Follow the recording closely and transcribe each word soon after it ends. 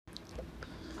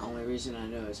Only reason I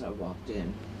know is I walked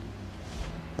in.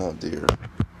 Oh dear.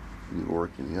 You were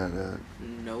working, yeah, that.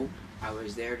 Nope. I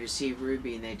was there to see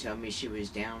Ruby and they told me she was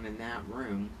down in that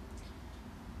room.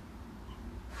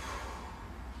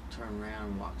 Turn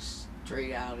around and walk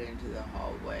straight out into the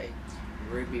hallway.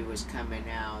 Ruby was coming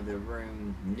out of the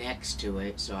room next to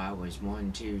it, so I was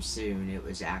one too soon. It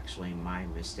was actually my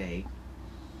mistake.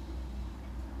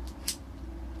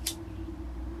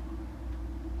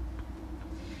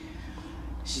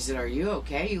 She said, "Are you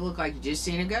okay? You look like you just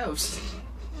seen a ghost."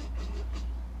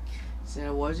 I said,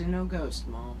 "It wasn't no ghost,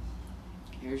 Mom.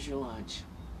 Here's your lunch."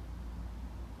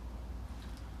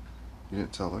 You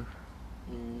didn't tell her?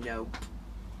 Nope.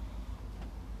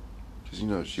 Because you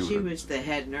know she was the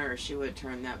head nurse. She would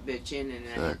turn that bitch in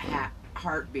a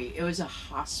heartbeat. It was a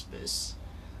hospice.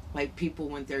 Like, people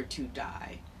went there to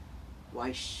die.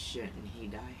 Why shouldn't he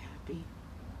die happy?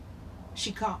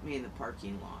 She caught me in the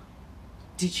parking lot.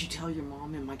 "Did you tell your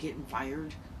mom? Am I getting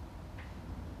fired?"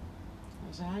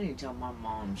 I said, "I didn't tell my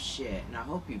mom shit, and I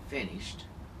hope you finished.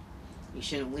 You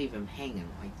shouldn't leave him hanging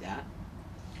like that."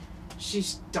 She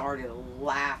started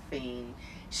laughing.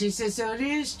 She said, "So it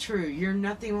is true. You're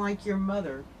nothing like your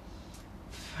mother."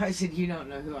 I said, "You don't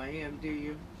know who I am, do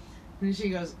you?" And she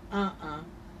goes,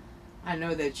 "I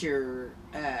know that you're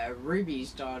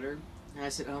Ruby's daughter." And I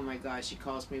said, "Oh my gosh, she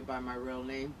calls me by my real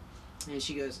name." And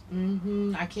she goes,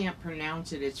 "I can't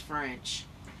pronounce it. It's French."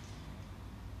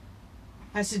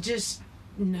 I said, "Just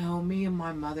know me and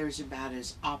my mother's about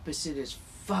as opposite as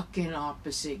fucking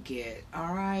opposite get.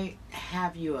 Alright?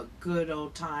 Have you a good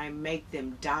old time. Make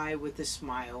them die with a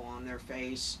smile on their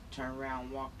face." Turned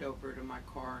around, walked over to my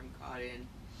car and got in.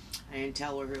 I didn't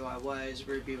tell her who I was.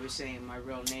 Ruby was saying my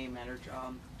real name at her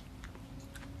job.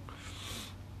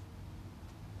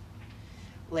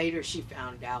 Later she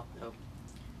found out though.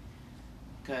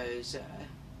 Because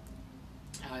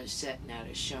I was sitting at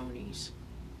a Shoney's.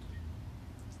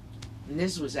 And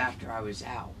this was after I was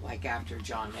out. Like after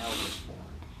John L was born.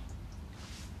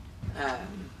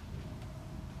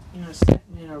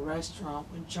 Sitting in a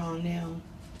restaurant with John L.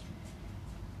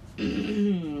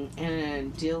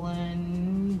 And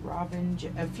Dylan, Robin,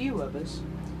 a few of us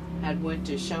had went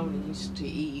to Shoney's to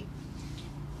eat.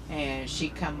 And she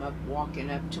come up, walking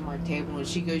up to my table, and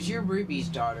she goes, "You're Ruby's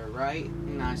daughter, right?"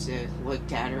 And I said,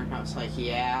 looked at her, and I was like,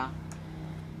 "Yeah."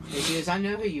 And she goes, "I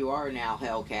know who you are now,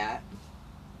 Hellcat."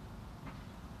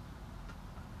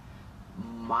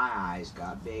 My eyes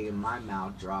got big and my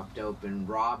mouth dropped open.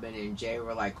 Robin and Jay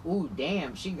were like, "Ooh,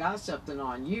 damn, she got something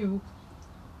on you."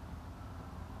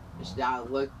 I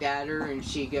looked at her and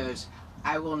she goes,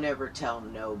 "I will never tell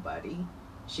nobody."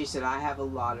 She said, "I have a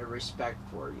lot of respect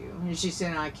for you." And she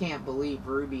said, "I can't believe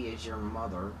Ruby is your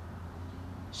mother."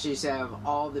 She said, "Of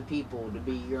all the people to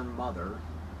be your mother."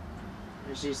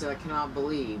 And she said, "I cannot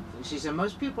believe." And she said,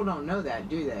 "Most people don't know that,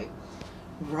 do they?"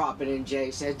 Robin and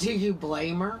Jay said, "Do you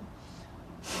blame her?"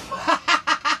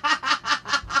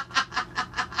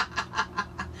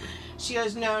 She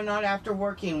goes, "No, not after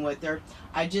working with her.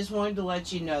 I just wanted to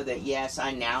let you know that yes,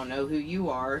 I now know who you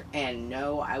are, and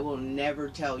no, I will never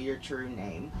tell your true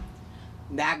name."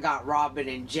 That got Robin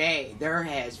and Jay, their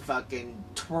heads fucking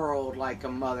twirled like a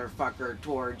motherfucker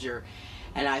towards her.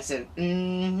 And I said,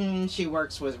 she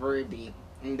works with Ruby.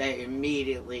 And they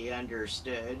immediately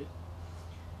understood.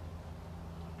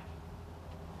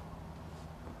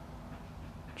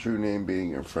 True name being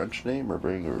your French name or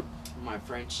being your... My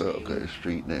French name. Okay,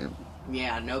 street name.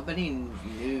 Yeah, nobody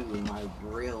knew my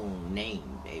real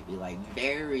name, baby. Like,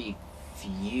 very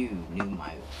few knew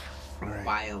my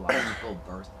biological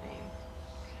birth name.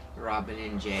 Robin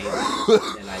and Jay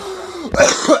that I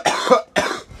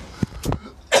trusted.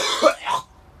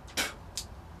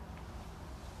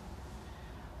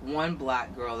 One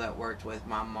black girl that worked with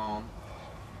my mom.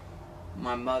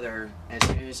 My mother, as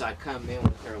soon as I come in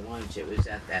with her lunch, it was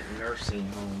at that nursing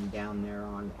home down there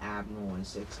on Admiral and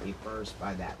 61st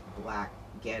by that black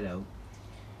ghetto.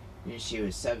 And she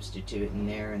was substituting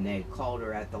there, and they called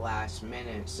her at the last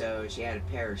minute, so she had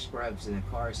a pair of scrubs in the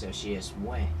car, so she just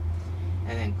went.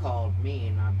 And then called me,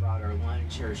 and I brought her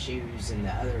lunch, her shoes, and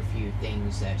the other few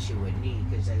things that she would need,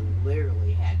 because they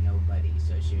literally had nobody,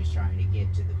 so she was trying to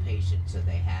get to the patient so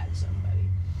they had somebody.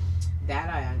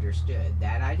 That I understood.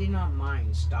 That I did not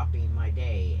mind stopping my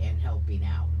day and helping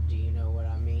out. Do you know what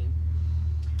I mean?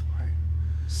 Right.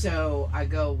 So I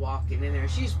go walking in there.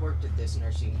 She's worked at this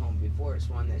nursing home before. It's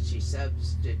one that she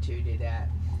substituted at.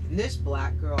 And this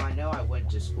black girl, I know I went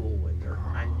to school with her.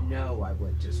 I know I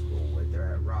went to school with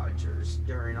her at Rogers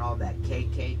during all that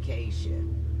KKK shit.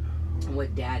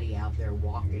 With Daddy out there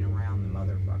walking around the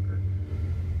motherfucker.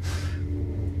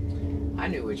 I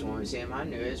knew which one was him. I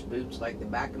knew his boobs like the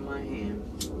back of my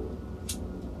hand.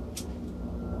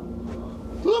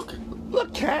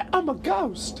 Look, cat, I'm a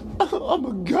ghost. I'm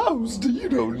a ghost. You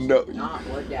don't know. Not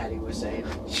what Daddy was saying.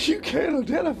 You can't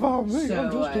identify me. So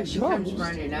I'm just a she ghost. comes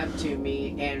running up to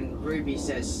me, and Ruby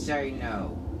says, "Say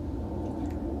no."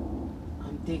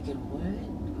 I'm thinking,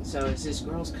 what? So as this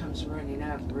girl comes running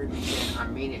up, Ruby said, "I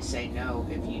mean it, say no.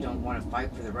 If you don't want to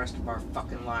fight for the rest of our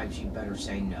fucking lives, you better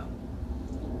say no."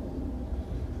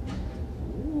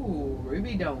 Ooh,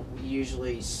 Ruby don't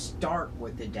usually start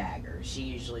with the dagger. She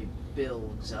usually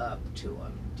builds up to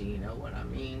him. Do you know what I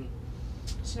mean?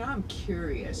 So now I'm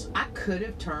curious. I could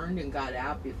have turned and got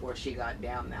out before she got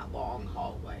down that long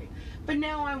hallway. But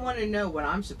now I want to know what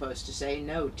I'm supposed to say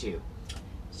no to.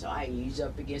 So I ease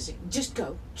up against it. Just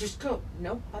go. Just go.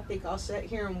 Nope, I think I'll sit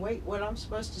here and wait what I'm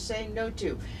supposed to say no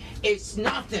to. It's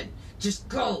nothing. Just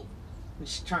go. And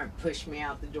she's trying to push me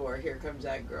out the door. Here comes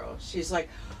that girl. She's like,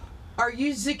 "Are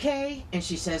you Zakay?" And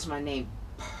she says my name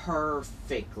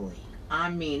perfectly. I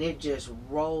mean, it just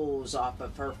rolls off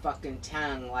of her fucking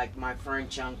tongue like my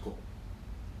French uncle.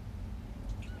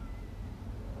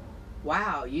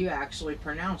 Wow, you actually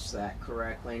pronounced that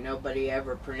correctly. Nobody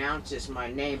ever pronounces my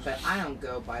name, but I don't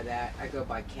go by that. I go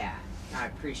by Cat. I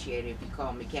appreciate it if you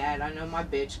call me Cat. I know my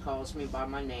bitch calls me by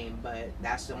my name, but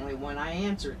that's the only one I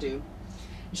answer to.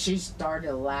 She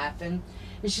started laughing,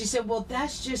 and she said, "Well,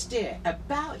 that's just it.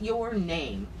 About your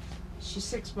name." She's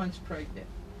 6 months pregnant.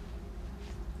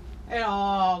 It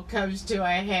all comes to a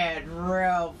head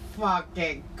real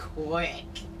fucking quick.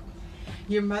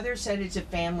 Your mother said it's a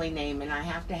family name, and I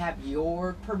have to have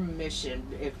your permission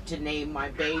to name my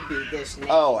baby this name.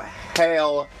 Oh,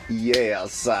 hell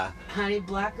yes. Honey,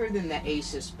 blacker than the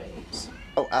ace of spades.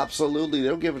 Oh, absolutely. They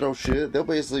don't give no shit. They'll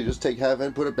basically just take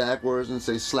heaven, put it backwards, and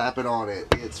say, slap it on it.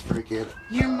 It's freaking...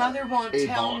 Your mother won't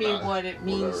tell me what it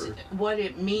means. Whatever. What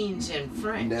it means in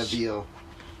French. Neville.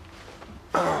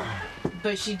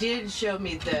 But she did show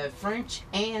me the French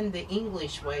and the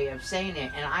English way of saying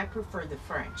it, and I prefer the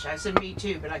French. I said, me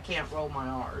too, but I can't roll my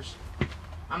R's.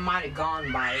 I might have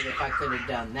gone by it if I could have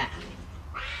done that.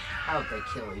 I hope they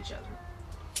kill each other.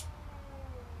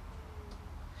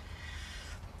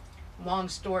 Long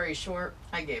story short,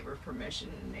 I gave her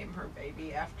permission to name her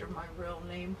baby after my real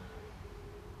name.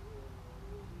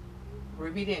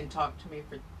 Ruby didn't talk to me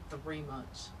for 3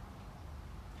 months.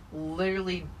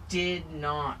 Literally did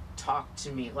not talk to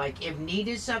me. Like, if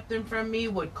needed something from me,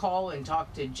 would call and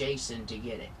talk to Jason to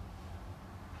get it.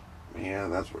 Man,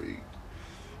 that's where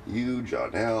you,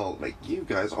 Jonelle, like, you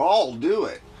guys all do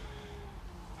it.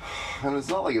 And it's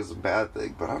not like it's a bad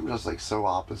thing, but I'm just, like, so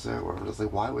opposite, where I'm just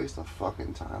like, why waste the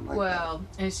fucking time like that? Well,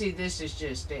 and see, this is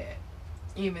just it.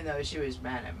 Even though she was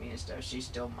mad at me and stuff, she's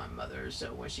still my mother.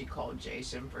 So when she called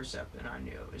Jason for something, I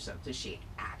knew it was something she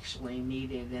actually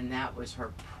needed. And that was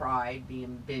her pride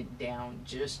being bent down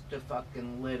just a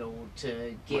fucking little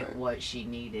to get Right. what she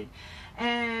needed.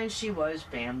 And she was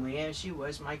family, and she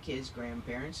was my kid's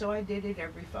grandparent. So I did it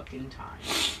every fucking time.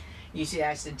 You see,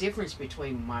 that's the difference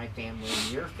between my family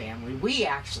and your family. We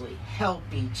actually help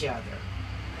each other.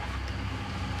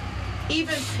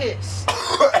 Even piss.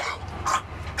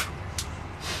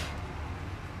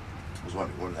 I was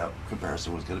wondering when that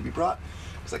comparison was going to be brought,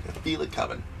 because I can feel it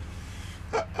coming.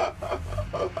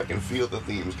 I can feel the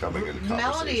themes coming in the conversation.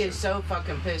 Melody is so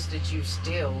fucking pissed at you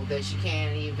still that she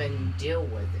can't even deal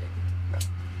with it.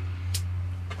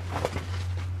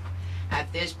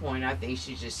 At this point, I think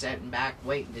she's just sitting back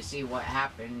waiting to see what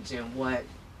happens and what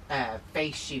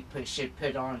face she should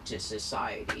put on to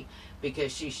society,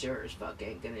 because she sure as fuck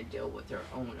ain't gonna deal with her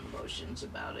own emotions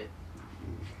about it.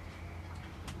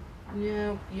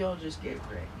 Yeah, you'll just get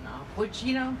written off. Which,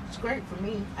 you know, it's great for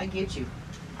me. I get you.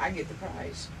 I get the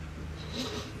prize.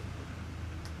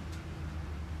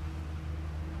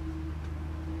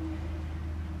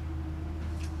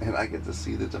 And I get to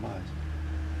see the demise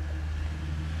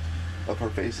of her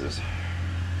faces.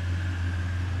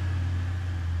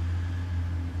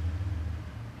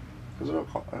 Because it'll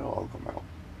all come out.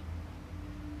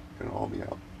 It'll all be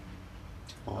out.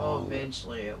 Oh,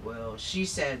 eventually it will. She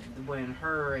said when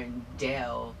her and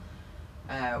Dale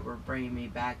were bringing me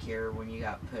back here when you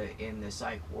got put in the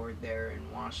psych ward there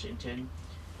in Washington,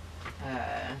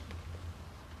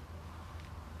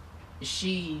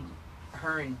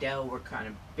 her and Dale were kind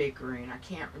of bickering. I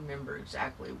can't remember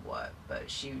exactly what, but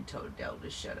she told Dale to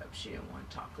shut up. She didn't want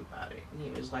to talk about it. And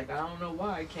he was like, I don't know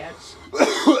why, Cats.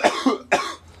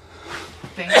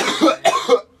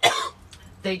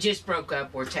 They just broke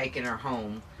up. We're taking her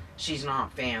home. She's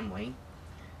not family.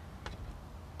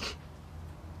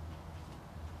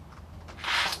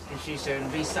 And She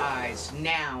said, besides,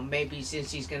 now, maybe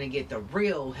since he's gonna get the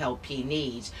real help he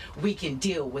needs, we can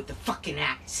deal with the fucking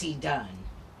acts he done.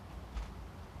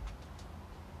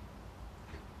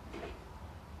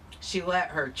 She let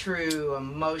her true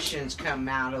emotions come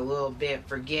out a little bit,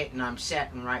 forgetting I'm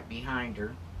sitting right behind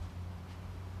her.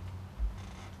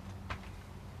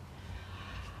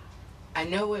 I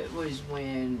know it was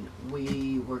when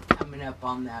we were coming up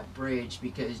on that bridge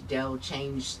because Dell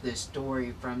changed the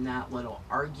story from that little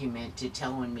argument to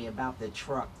telling me about the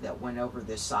truck that went over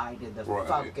the side of the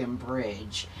fucking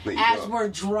bridge as we're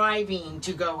driving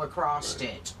to go across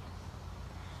it.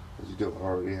 You don't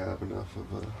already have enough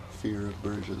of a fear of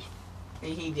bridges.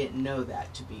 And he didn't know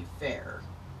that, to be fair.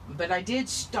 But I did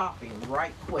stop him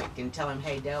right quick and tell him,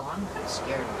 hey, Dale, I'm not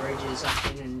scared of bridges. I've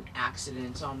been in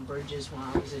accidents on bridges when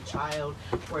I was a child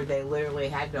where they literally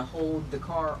had to hold the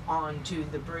car onto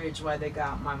the bridge while they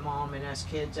got my mom and us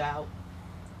kids out.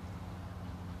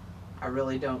 I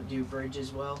really don't do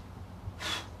bridges well.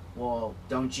 Well,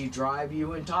 don't you drive,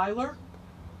 you and Tyler?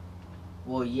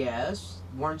 Well, yes.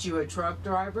 Weren't you a truck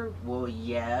driver? Well,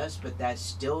 yes, but that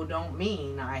still don't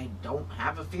mean I don't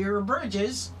have a fear of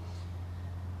bridges.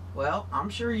 Well, I'm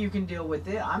sure you can deal with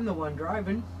it. I'm the one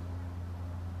driving.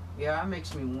 Yeah, that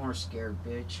makes me more scared,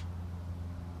 bitch.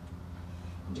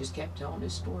 Just kept telling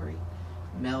his story.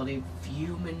 Melody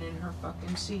fuming in her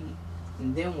fucking seat.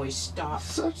 And then we stopped.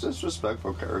 Such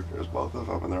disrespectful characters, both of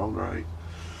them in their own right.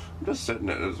 I'm just sitting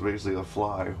there as basically a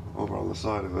fly over on the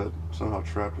side of it, somehow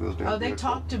trapped in this damn they vehicle.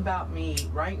 talked about me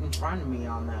right in front of me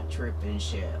on that trip and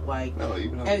shit. Like, no,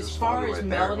 even as far as right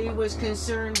Melody there, was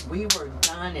concerned, we were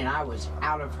done and I was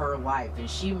out of her life. And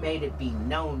she made it be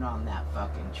known on that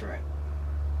fucking trip.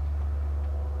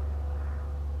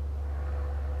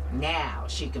 Now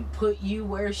she can put you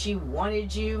where she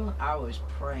wanted you. I was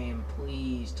praying,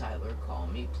 please, Tyler, call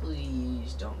me.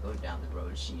 Please don't go down the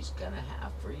road she's gonna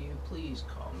have for you. Please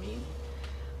call me.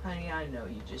 Honey, I know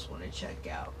you just want to check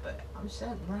out, but I'm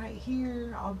sitting right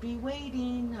here. I'll be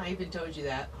waiting. I even told you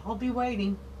that. I'll be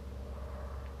waiting.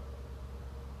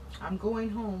 I'm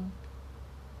going home,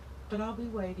 but I'll be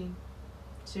waiting.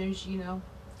 As soon as,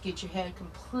 get your head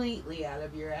completely out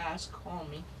of your ass, call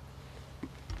me.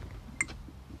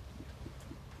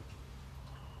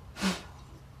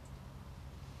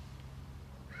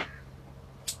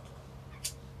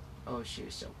 Oh, she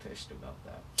was so pissed about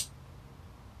that.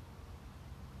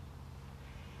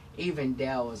 Even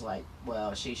Dell was like,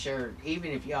 well, she sure,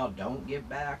 even if y'all don't get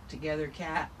back together,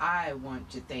 Kat, I want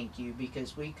to thank you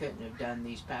because we couldn't have done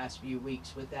these past few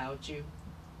weeks without you.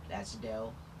 That's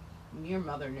Dell. Your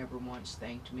mother never once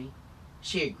thanked me.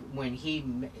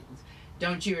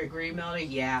 Don't you agree, Melody?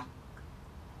 Yeah.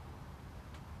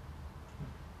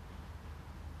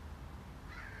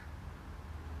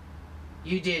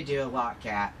 You did do a lot,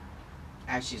 Kat.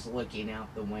 As she's looking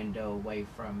out the window away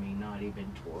from me, not even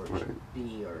towards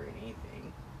me or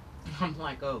anything. I'm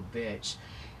like, oh, bitch.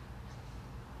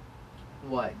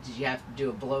 What, did you have to do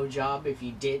a blowjob if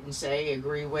you didn't say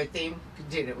agree with him?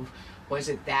 Was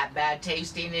it that bad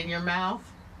tasting in your mouth?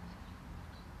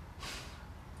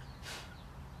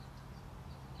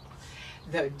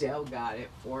 Though Dell got it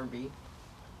for me.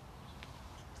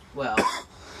 Well...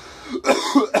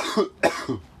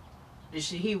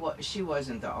 She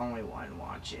wasn't the only one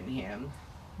watching him.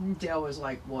 Dell was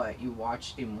like, what, you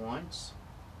watched him once?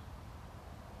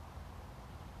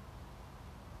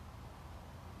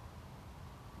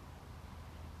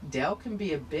 Dell can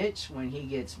be a bitch when he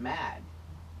gets mad.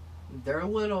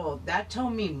 That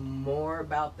told me more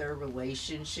about their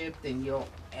relationship than you'll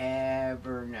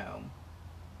ever know.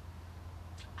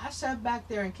 I sat back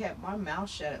there and kept my mouth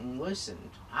shut and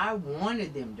listened. I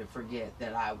wanted them to forget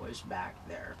that I was back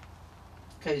there.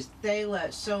 Because they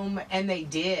let and they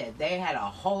did. They had a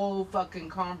whole fucking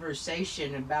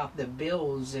conversation about the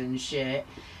bills and shit.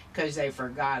 Because they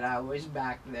forgot I was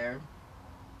back there.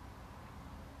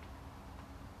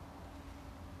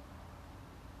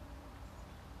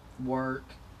 Work.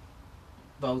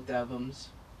 Both of them's.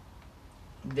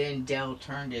 Then Dell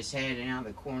turned his head and out of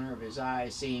the corner of his eye,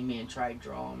 seeing me, and tried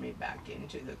drawing me back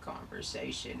into the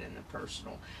conversation and the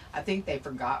personal. I think they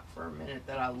forgot for a minute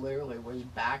that I literally was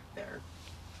back there.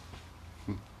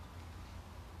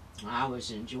 I was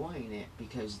enjoying it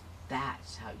because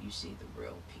that's how you see the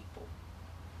real people.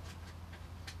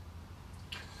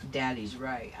 Daddy's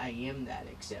right. I am that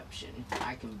exception.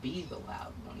 I can be the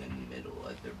loud one in the middle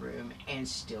of the room and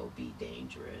still be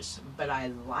dangerous. But I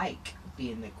like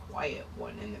being the quiet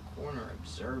one in the corner,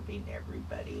 observing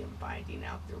everybody and finding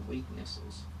out their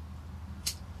weaknesses.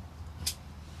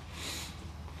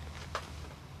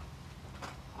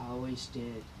 I always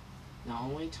did. The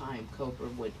only time Cobra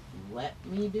would let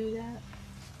me do that,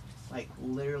 like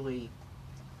literally,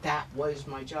 that was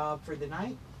my job for the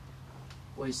night,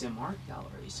 was in art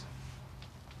galleries.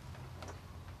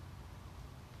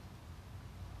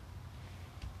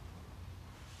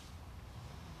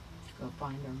 Go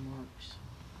find our marks.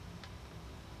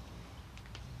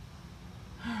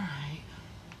 Alright.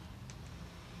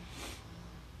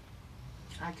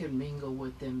 I could mingle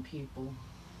with them people.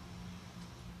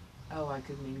 Oh, I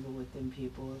could mingle with them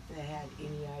people if they had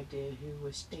any idea who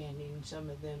was standing. Some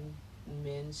of them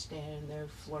men standing there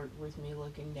flirt with me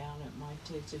looking down at my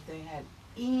tits. If they had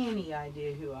any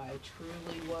idea who I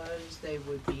truly was, they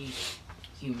would be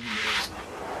humiliated.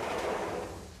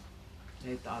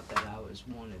 They thought that I was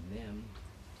one of them.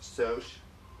 Soch.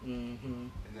 Mm-hmm.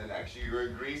 And then actually you were a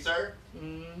greaser?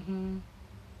 Mm-hmm.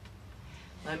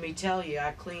 Let me tell you,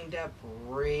 I cleaned up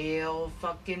real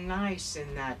fucking nice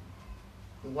in that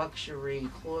luxury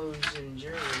clothes and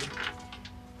jewelry.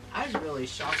 I was really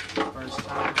shocked the first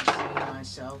time seeing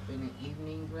myself in an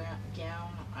evening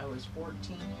gown. I was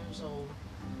 14 years old.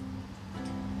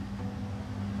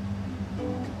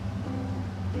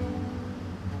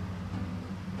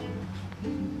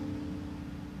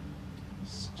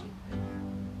 Stupid.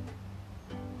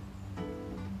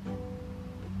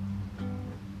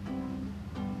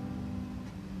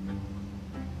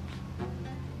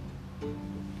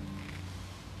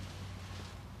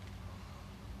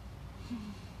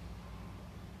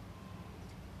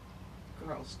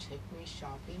 Girls took me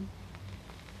shopping.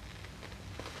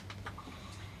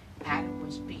 Adam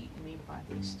was beating me by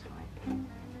this time.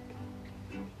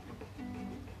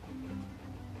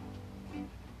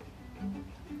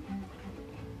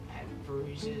 Had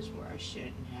bruises where I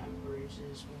shouldn't have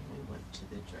bruises when we went to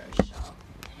the dress shop.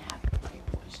 Halfway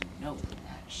was knowing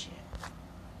that shit.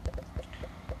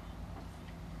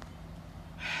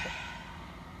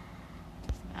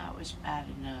 That was bad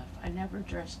enough. I never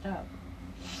dressed up.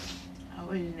 I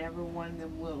was never one of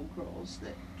them little girls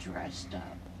that dressed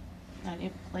up. I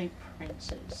didn't play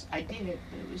princess. I did,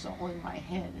 but it was all in my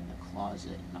head in the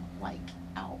closet, not like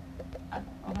out. I don't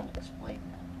know how to explain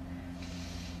that.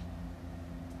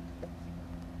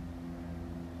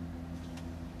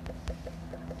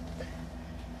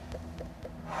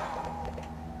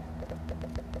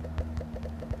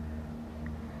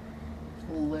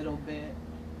 A little bit.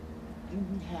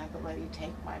 Have a lady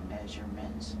take my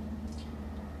measurements.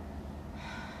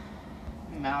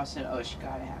 Mal said, oh, she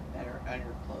gotta have better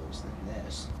underclothes than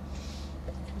this.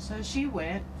 So she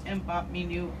went and bought me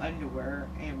new underwear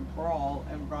and bra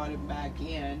and brought them back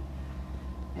in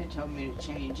and told me to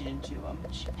change into them.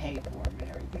 She paid for them and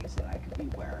everything so that I could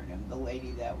be wearing them. The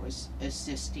lady that was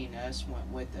assisting us went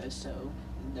with us, so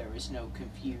there was no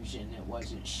confusion. It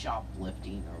wasn't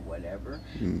shoplifting or whatever.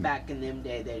 Back in them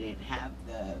day, they didn't have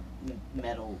the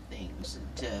metal things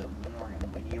to warn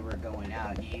them when you were going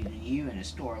out. You in a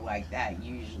store like that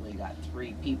usually got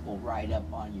 3 people right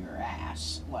up on your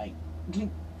ass. Like,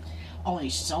 only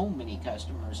so many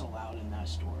customers allowed in that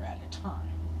store at a time.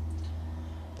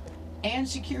 And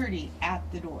security at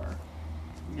the door.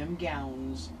 Them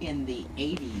gowns in the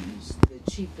 80s,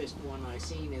 the cheapest one I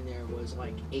seen in there was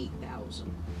like $8,000.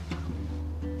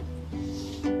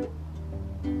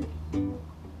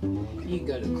 You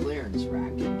go to clearance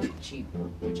rack and get cheaper,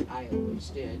 which I always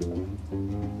did.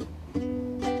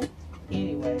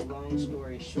 Anyway, long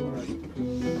story short,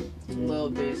 a little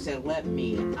bit said, let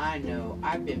me, I know,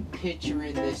 I've been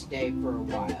picturing this day for a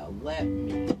while, let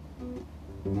me.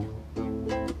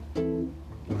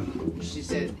 She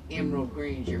said, emerald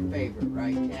green's your favorite,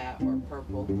 right, Kat, or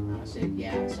purple? And I said,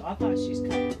 yeah. So I thought she's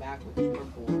coming back with a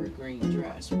purple or a green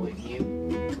dress, wouldn't you?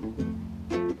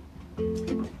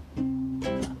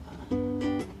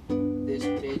 This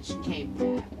bitch came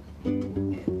back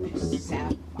in this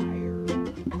sapphire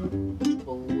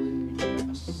blue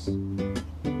dress.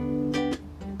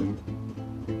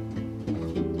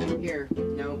 Here,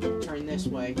 no, turn this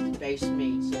way, face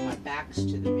me, so my back's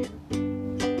to the mirror.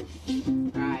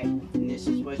 This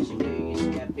is what you do.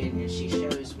 You step in and she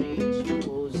shows me. She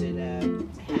pulls it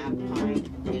up, half pint,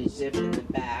 a zip in the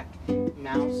back.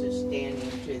 Mouse is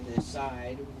standing to the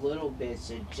side. Little bits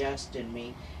adjusting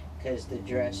me because the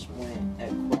dress went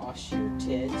across your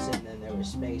tits and then there was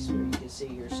space where you could see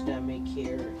your stomach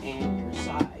here and your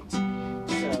sides.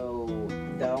 So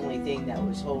the only thing that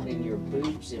was holding your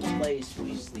boobs in place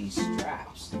was these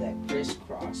straps that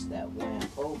crisscrossed that went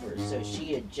over. So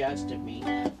she adjusted me.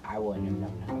 I wouldn't have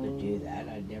known how to do that.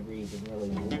 I'd never even really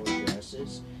wore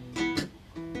dresses.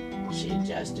 She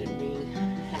adjusted me.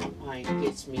 Half pint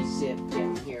gets me zipped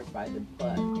down here by the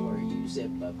butt where you zip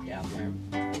up down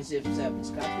there. It zips up.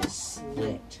 It's got this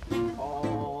slit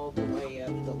all all the way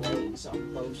up the legs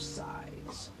on both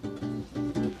sides.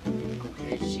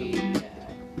 And she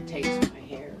takes my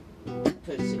hair,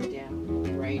 puts it down,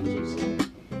 arranges it,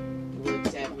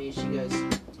 looks at me, and she goes,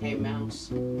 "Hey, Mouse,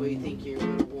 what do you think you're a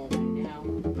little woman now?"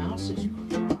 Mouse is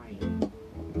crying.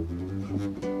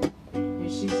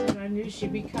 And she said, "I knew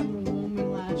she'd become a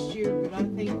woman last year, but I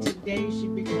think today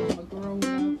she'd become a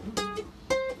grown-up."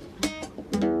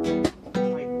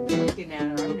 I'm like looking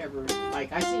at her. I've never,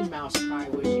 like, I seen Mouse cry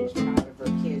when she was proud of her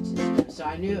kids and stuff, so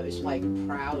I knew it was like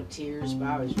proud tears, but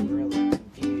I was really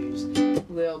confused.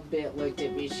 Little bit looked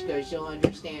at me. She goes, "You'll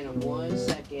understand in 1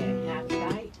 second. Half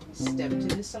pint, step to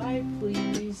the side,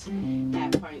 please."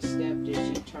 Half pint stepped, and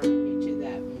she turned me to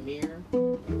that mirror.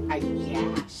 I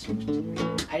gasped.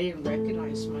 I didn't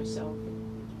recognize myself.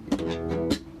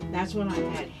 That's when I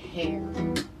had hair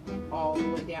all the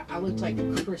way down. I looked like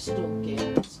a crystal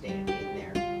Gail standing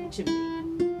there to me.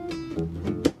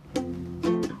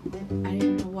 I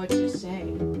didn't know what to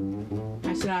say.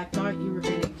 I said, "I thought you were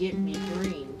going to get me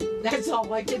green." That's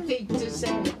all I could think to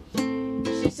say.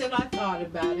 She said, "I thought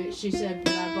about it." She said,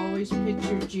 "But I've always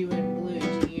pictured you in blue.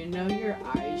 Do you know your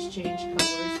eyes change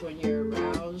colors when you're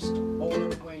aroused or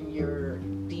when you're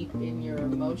deep in your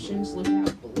emotions? Look how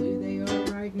blue they are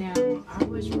right now." I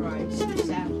was right. Some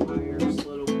sapphires, a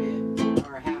little bit,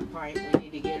 or a half pint. We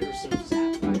need to get her some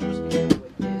sapphires to go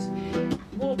with this.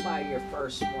 "We'll buy your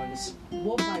first ones.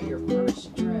 We'll buy your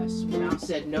first dress." Mouse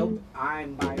said, "Nope,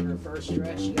 I'm buying her first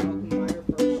dress. Y'all can buy her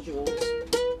first jewels.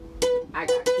 I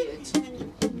got kids."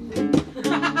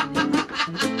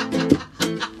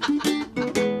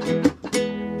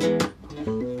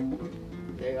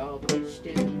 They all pitched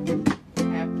in.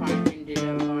 Half pint ended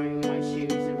up buying my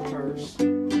shoes and purse.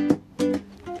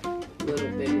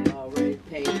 Little bit had already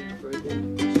paid for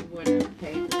them. She went and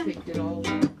paid, picked it all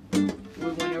up. We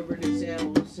went over to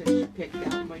Zell's and she picked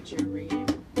out my jewelry.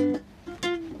 The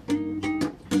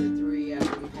 3 of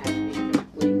them had me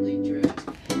completely dressed.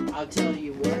 I'll tell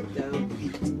you what though,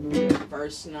 the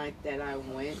first night that I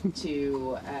went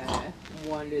to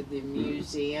one of the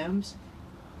museums,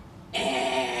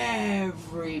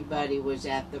 everybody was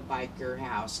at the biker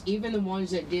house. Even the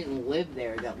ones that didn't live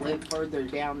there, that lived further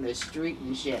down the street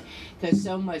and shit. Because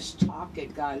so much talk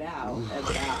had got out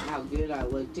about how good I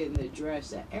looked in the dress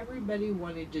that everybody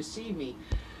wanted to see me.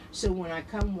 So when I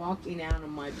come walking out of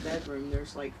my bedroom,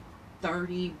 there's like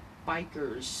 30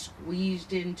 bikers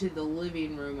squeezed into the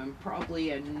living room and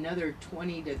probably another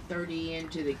 20 to 30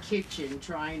 into the kitchen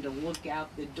trying to look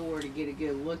out the door to get a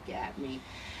good look at me.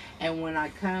 And when I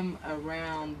come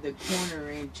around the corner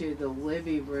into the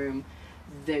living room,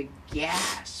 the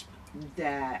gasp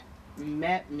that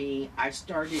met me, I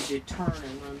started to turn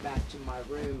and run back to my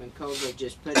room, and Cobra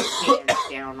just put his hands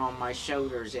down on my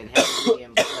shoulders and held me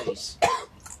in place.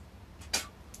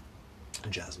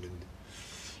 Jasmine,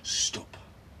 stop.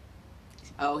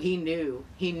 Oh, he knew.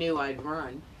 He knew I'd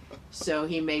run. So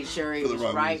he made sure he was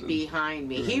right behind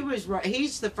me. He was right.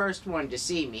 He's the first one to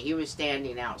see me. He was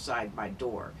standing outside my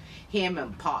door. Him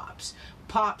and Pops.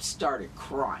 Pops started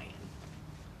crying.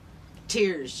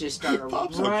 Tears just started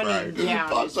running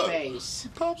down his face.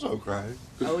 Pops don't cry.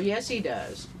 Oh, yes, he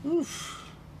does. Oof.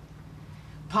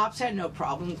 Pops had no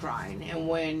problem crying, and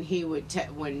when he would,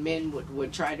 when men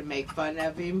would try to make fun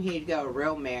of him, he'd go, "A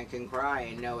real man can cry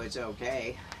and know it's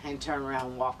okay," and turn around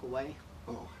and walk away.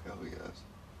 Oh, hell yes.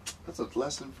 That's a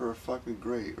lesson for a fucking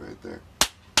great right there.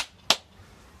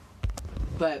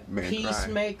 But Man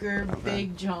Peacemaker, cry. Okay.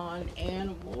 Big John,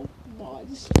 Animal,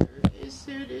 Monster, as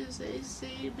soon as they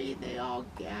see me, they all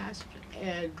gasped,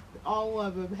 and all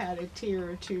of them had a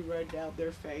tear or two run down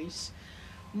their face.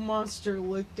 Monster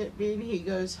looked at me and he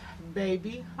goes,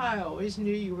 "Baby, I always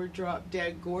knew you were drop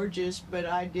dead gorgeous, but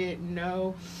I didn't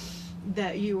know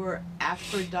that you were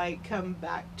Aphrodite come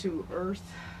back to Earth."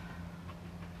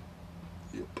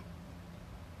 Yep.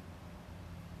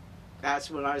 That's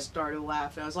when I started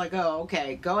laughing. I was like, "Oh,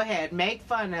 okay, go ahead, make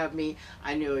fun of me."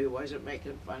 I knew he wasn't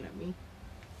making fun of me,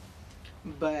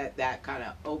 but that kind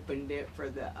of opened it for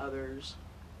the others.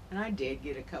 And I did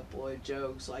get a couple of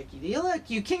jokes like, "Look,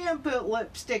 you can put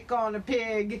lipstick on a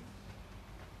pig."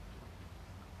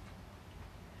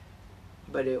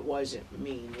 But it wasn't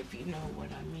mean, if you know what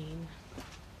I mean.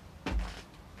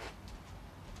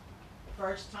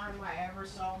 First time I ever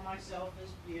saw myself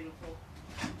as beautiful.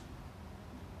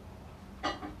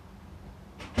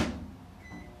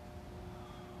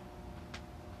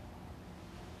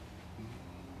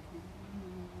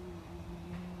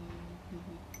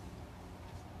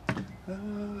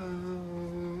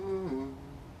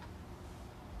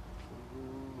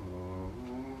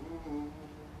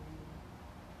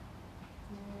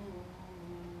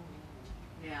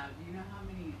 Now, do you know how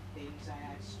many I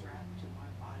had strapped to my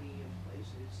body in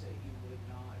places that you would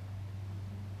not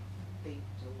think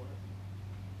to look.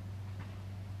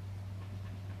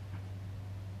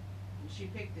 And she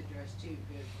picked the dress too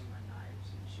good for my knives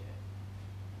and shit.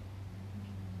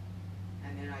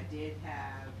 And then I did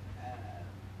have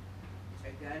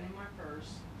a gun in my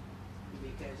purse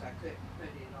because I couldn't put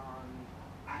it on.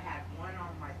 I had one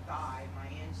on my thigh, my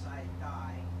inside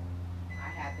thigh. I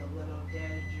had the little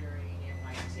dedgering in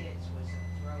my tits with some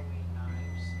throwing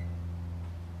knives.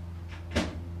 And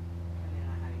then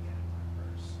I had a gun in my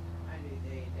purse. I knew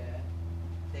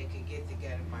they could get the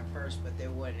gun in my purse, but they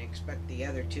wouldn't expect the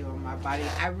other two on my body.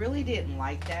 I really didn't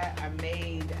like that. I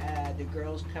made the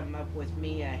girls come up with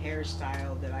me a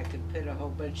hairstyle that I could put a whole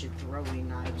bunch of throwing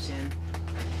knives in.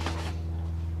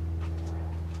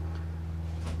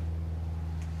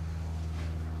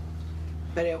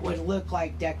 But it would look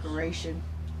like decoration.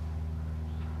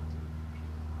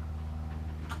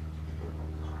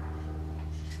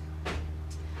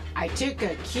 I took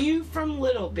a cue from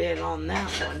Little Bit on that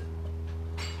one.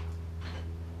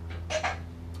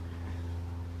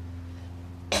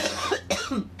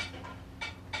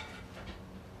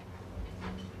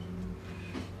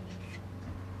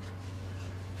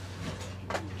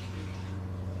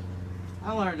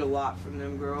 I learned a lot from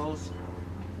them girls.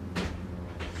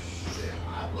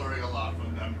 I'm learning a lot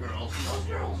from them girls. Those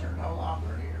girls are no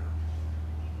longer here.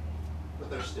 But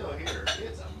they're still here.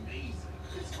 It's amazing.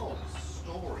 It's told a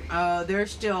story. They're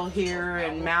still here,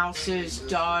 and Mouse's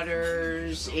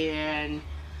daughters, and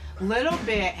Little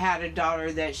Bit had a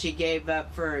daughter that she gave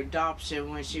up for adoption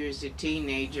when she was a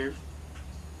teenager.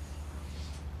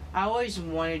 I always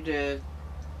wanted to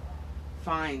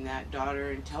find that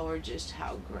daughter and tell her just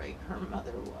how great her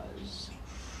mother was.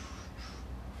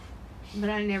 But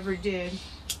I never did.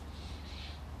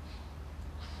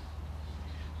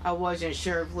 I wasn't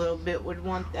sure if Little Bit would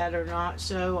want that or not,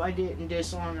 so I didn't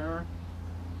dishonor her.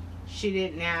 She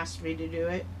didn't ask me to do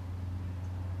it.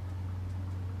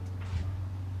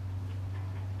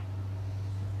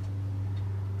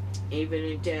 Even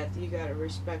in death, you gotta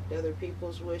respect other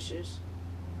people's wishes.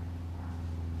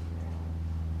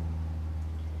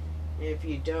 If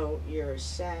you don't, you're a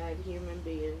sad human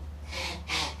being.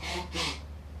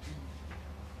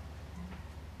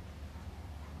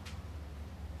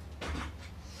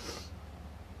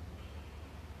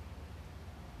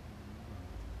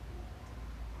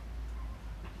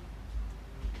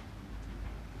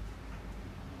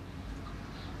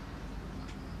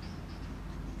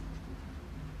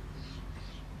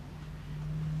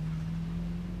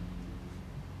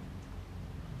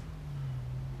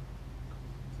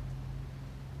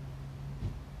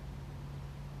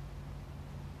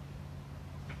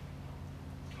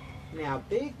 Now,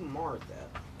 Big Martha,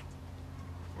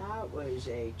 that was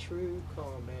a true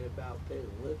comment about putting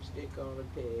lipstick on a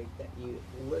pig, that you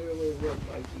literally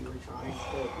looked like you were trying to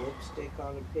put lipstick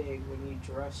on a pig when you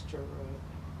dressed her up.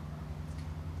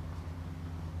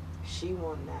 She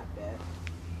won that bet.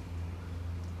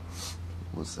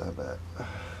 What's that bet?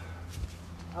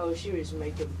 Oh, she was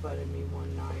making fun of me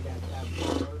one night at that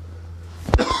bar.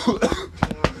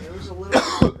 It was a little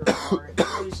longer bar. It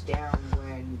closed down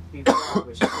before I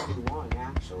was 21,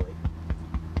 actually.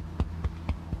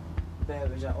 But it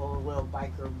was an old little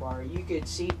biker bar. You could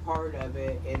see part of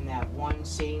it in that one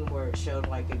scene where it showed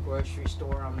like a grocery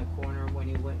store on the corner when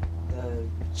you went the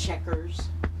Checkers.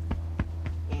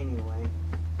 Anyway.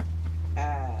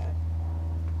 I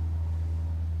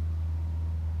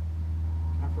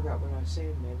forgot what I was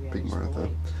saying. Maybe I Big was Martha.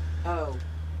 late. Oh.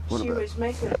 What She about? was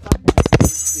making fun of me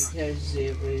because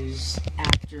it was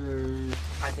after,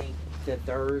 I think, the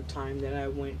third time that I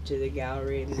went to the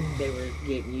gallery, and they were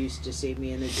getting used to see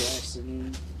me in the dress,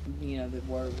 and, you know, the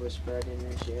word was spreading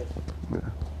and shit. Yeah.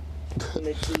 And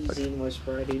the teasing was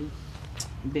spreading.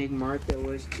 Big Martha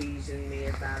was teasing me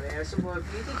about it. I said, well, if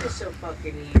you think it's so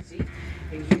fucking easy,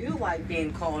 and you like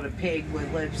being called a pig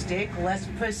with lipstick, let's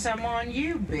put some on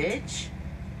you, bitch.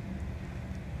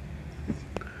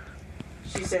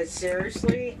 She said,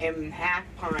 seriously? And Half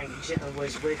Pint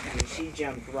was with me. She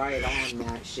jumped right on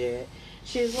that shit.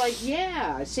 She was like,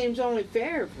 yeah, it seems only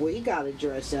fair if we gotta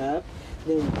dress up,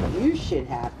 then you should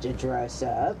have to dress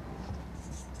up.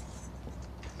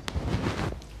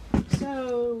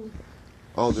 So...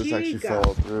 Oh, this she actually got-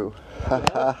 fell through.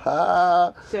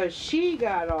 So she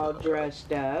got all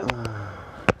dressed up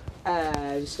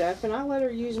and stuff, and I let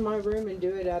her use my room and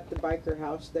do it at the biker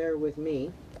house there with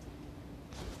me.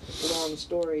 Long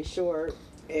story short,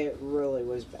 it really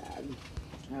was bad.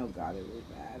 Oh God, it was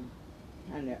bad.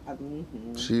 I know.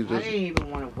 She I didn't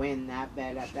even want to win that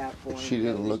bet at that point. She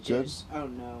didn't It was look good? just, oh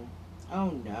no. Oh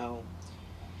no.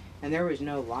 And there was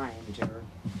no lying to her.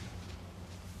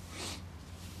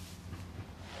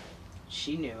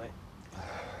 She knew it.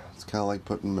 It's kind of like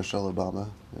putting Michelle Obama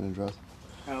in a dress.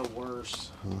 Oh,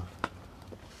 worse.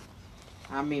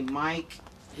 I mean, Mike,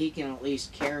 he can at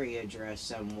least carry a dress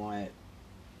somewhat.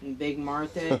 And Big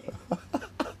Martha...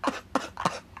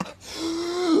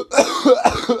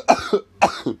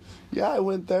 Yeah, I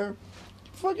went there.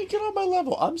 Fucking get on my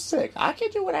level. I'm sick. I can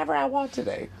do whatever I want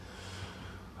today.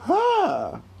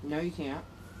 Huh. No, you can't.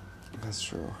 That's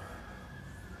true.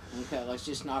 Okay, let's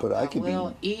just knock But that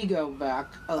little ego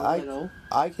back a little.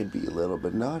 I could be a little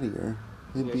bit naughtier.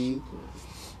 It'd Yes, be,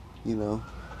 you know,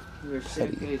 you're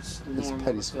sick. petty. It's normal. It's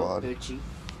petty to squad. feel bitchy.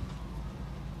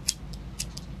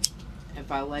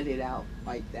 If I let it out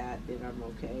like that, then I'm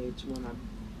okay. It's when I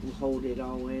hold it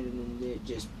all in and it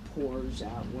just pours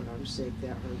out when I'm sick.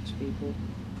 That hurts people.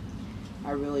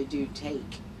 I really do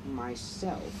take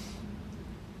myself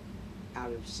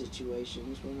out of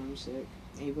situations when I'm sick,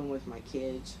 even with my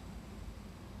kids.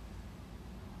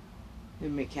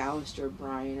 And McAllister,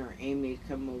 Brian, or Amy would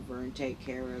come over and take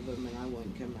care of them, and I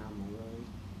wouldn't come out of my room.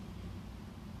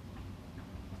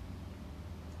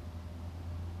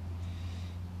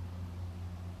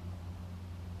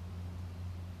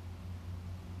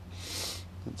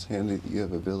 It's handy that you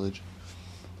have a village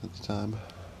at the time.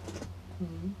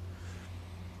 Mm-hmm.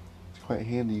 It's quite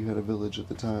handy you had a village at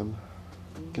the time.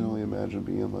 Mm-hmm. I can only imagine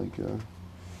being like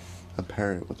a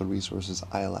parent with the resources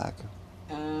I lack.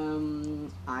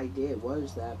 I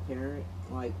was that parent.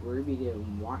 Like, Ruby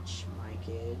didn't watch my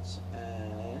kids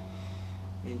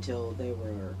until they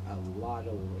were a lot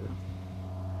older.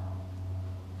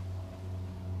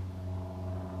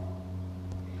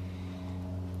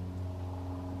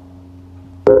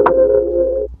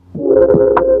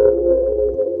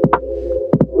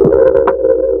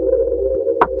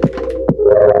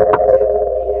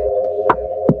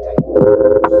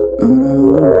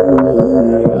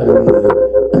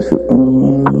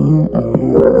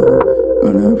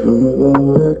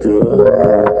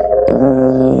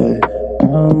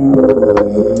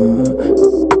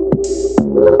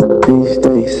 These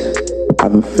days,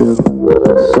 I've been feeling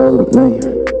so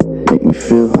lame, make me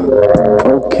feel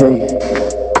okay.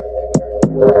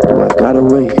 Do I gotta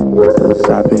wait? Cause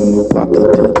I've been walking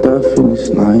to the finish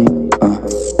line,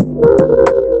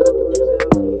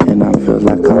 and I feel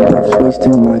like I'm just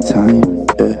wasting my time,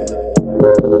 yeah.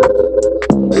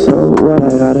 So what I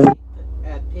gotta... A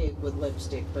pig with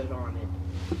lipstick put on it.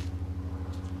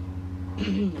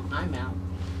 I'm out.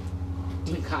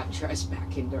 I got dressed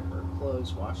back into her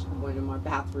clothes, went in my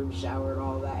bathroom, showered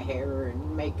all that hair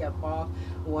and makeup off,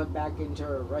 went back into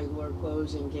her regular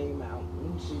clothes and came out.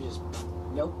 And she just,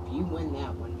 nope, you win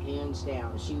that one, hands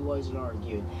down. She wasn't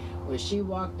arguing. When she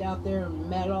walked out there and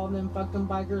met all them fucking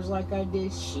bikers like I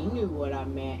did, she knew what I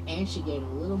meant, and she gained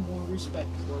a little more respect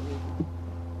for me.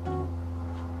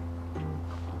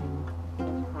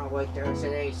 I looked at her and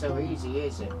said, "Ain't so easy,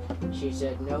 is it?" She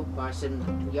said, "Nope." I said,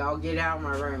 "Y'all get out of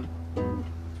my room."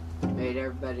 Made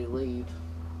everybody leave.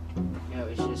 It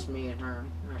was just me and her.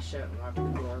 I shut and locked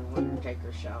the door, went her take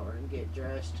her shower and get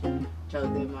dressed.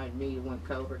 Told them I'd meet when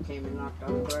Cobra came and knocked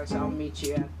on the door. So I'll meet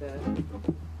you at the...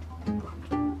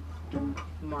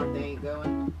 Martha ain't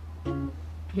going.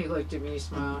 He looked at me,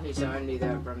 smiled. He said, "I knew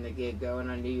that from the get-go,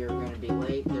 and I knew you were going to be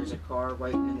late. There's a car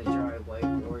waiting in the driveway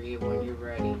for you when you're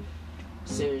ready.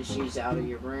 As soon as she's out of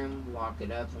your room, lock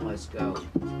it up and let's go."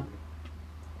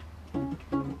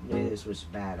 Knew this was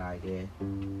a bad idea.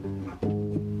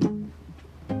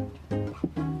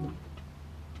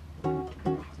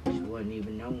 She wouldn't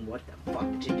even know what the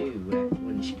fuck to do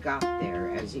when she got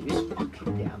there. As he was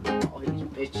walking down the hall, he was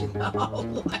bitching the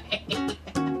whole way.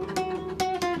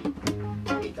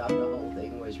 He thought the whole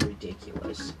thing was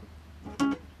ridiculous.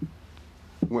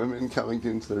 Women coming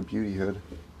into their beautyhood.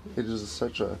 It is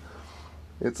such a...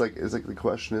 It's like the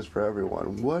question is for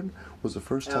everyone. When was the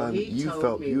first time you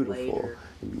felt beautiful later.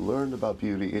 and you learned about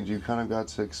beauty and you kind of got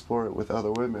to explore it with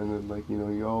other women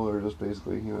and you all are just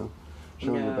basically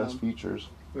showing your best features.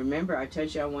 Remember, I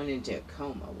told you I went into a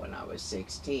coma when I was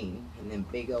 16, and then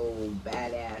big old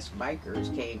badass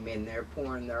bikers came in there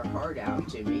pouring their heart out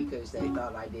to me because they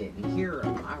thought I didn't hear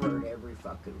them. I heard every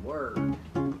fucking word.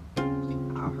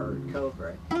 I heard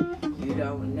Cobra. You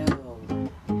don't know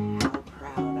how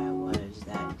proud I was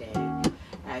that day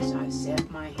as I set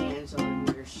my hands on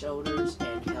your shoulders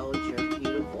and held your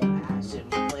beautiful ass in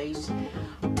place.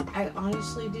 I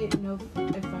honestly didn't know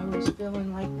if I was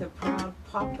feeling like the proud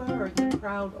papa or the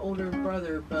proud older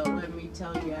brother, but let me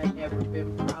tell you, I'd never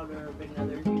been prouder of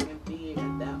another human being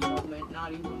at that moment,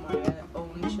 not even my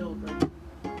own children.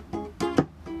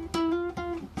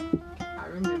 I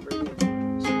remember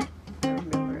them.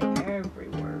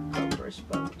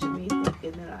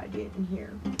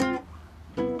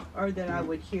 more that I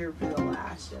would hear for the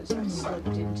last as I slipped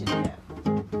into death.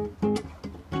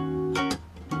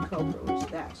 Cobra was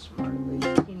that smart, at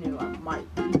least he knew I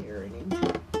might be hearing him.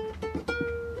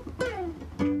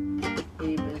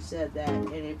 He even said that,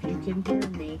 and if you can hear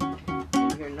me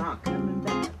and you're not coming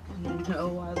back, you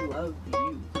know I love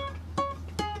you.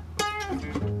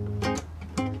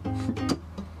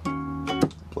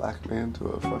 Black man to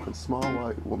a fucking small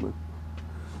white woman.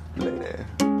 Lady.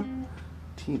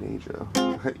 Teenager.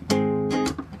 Hey.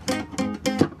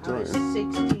 I was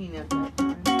 16 at that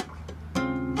time.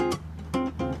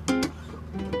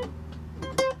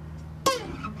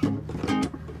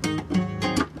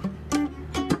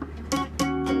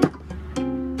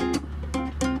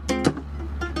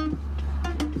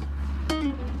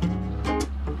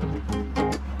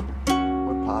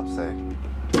 What'd Pop say?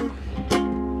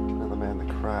 Another man to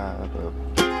cry about.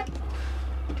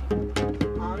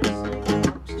 Honestly,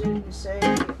 Pops didn't say a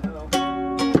whole lot.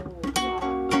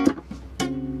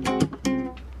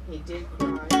 He did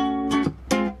cry.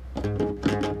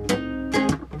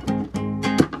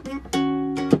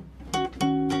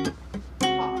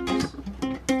 Pops.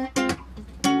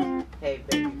 Hey,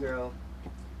 baby girl.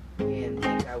 You didn't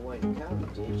think I wouldn't come,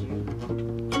 did you?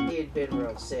 He had been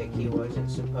real sick. He wasn't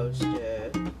supposed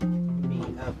to be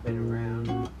up and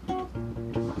around.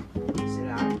 He said,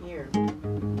 I'm here.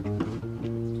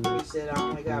 He said, I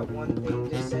only got one thing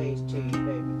to say to you,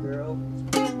 baby girl.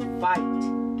 Fight.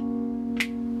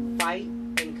 Fight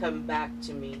and come back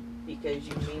to me because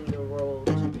you mean the world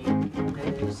to me. And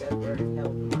then he sat there and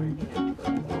held my hand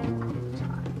for a long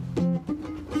time.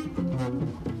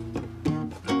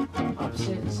 Pops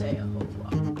didn't say a whole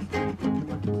lot.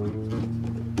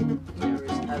 There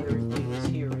was other things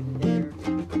here and there.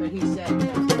 But he sat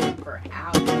down for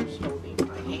hours holding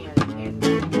my hand and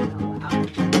reading out.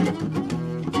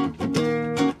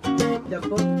 The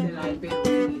book that I've been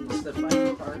reading is the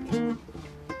funny part,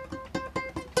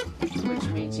 which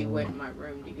means he went in my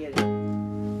room to get it.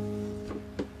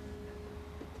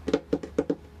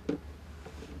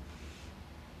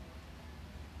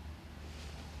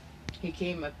 He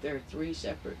came up there 3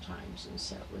 separate times and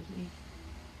sat with me.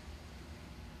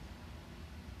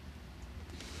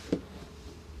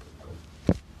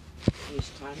 Each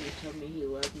time he told me he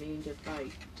loved me and to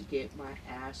fight to get my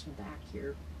ass back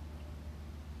here.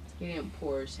 He didn't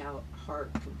pour his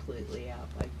heart completely out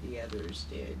like the others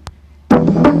did. He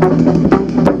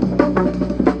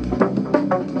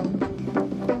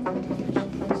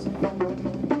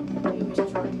was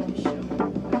trying to show me.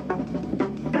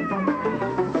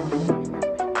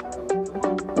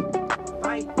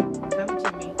 Fight! Come to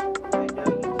me. I know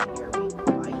you can hear me.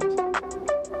 Fight!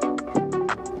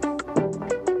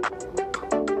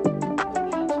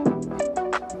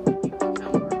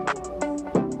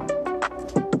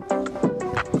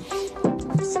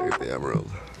 Save the emerald.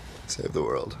 Save the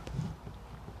world.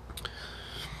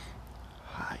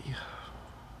 Hi.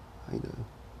 I know.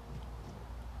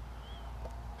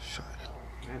 Shut up.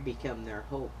 I become their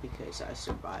hope because I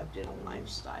survived in a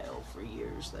lifestyle for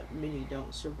years that many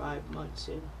don't survive months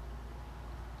in.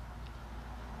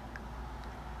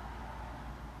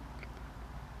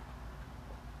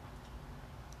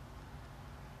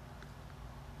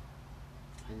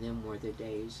 And then were the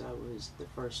days I was the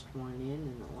first one in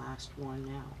and the last one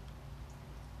out.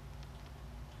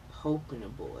 Hoping a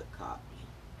bullet caught me.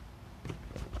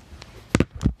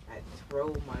 I'd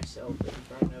throw myself in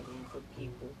front of them for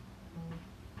people.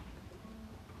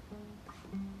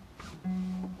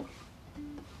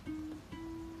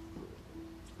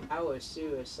 I was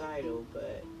suicidal,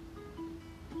 but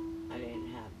I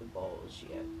didn't have the balls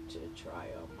yet to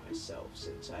try on myself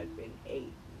since I'd been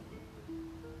 8.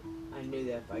 I knew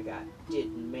that if I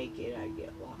didn't make it, I'd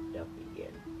get locked up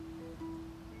again.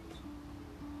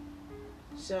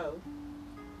 So,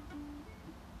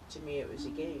 to me it was a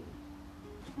game.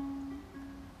 And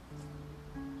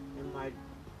my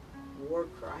war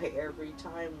cry every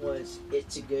time was,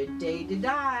 it's a good day to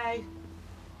die.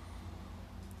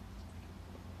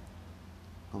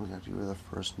 Oh my god, you were the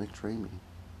first McDreamy.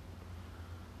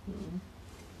 Mm-hmm.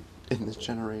 In this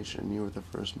generation, you were the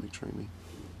first McDreamy.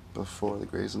 Before the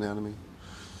Grey's Anatomy.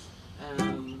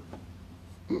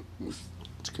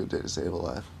 It's a good day to save a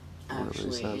life.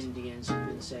 Actually, Indians have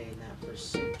been saying that for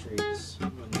centuries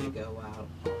when they go out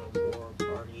on a war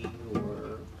party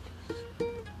or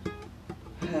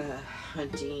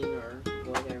hunting or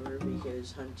whatever,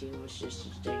 because hunting was just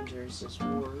as dangerous as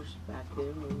wars back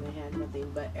then when they had nothing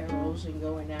but arrows and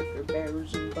going after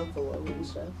bears and buffalo and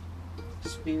stuff.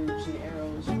 Spears and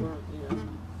arrows weren't,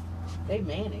 they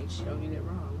managed, don't get it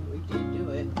wrong. We did do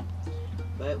it,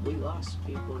 but we lost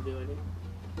people doing it.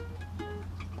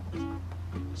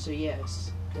 So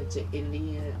yes, it's an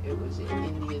Indian. It was an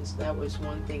Indians. That was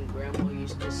one thing Grandma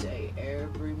used to say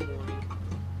every morning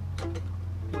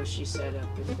when she sat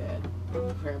up in bed.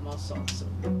 Grandma salsa.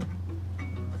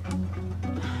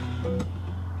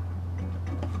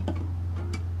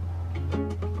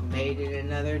 Made it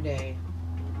another day.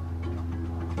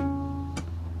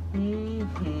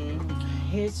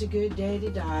 It's a good day to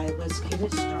die. Let's get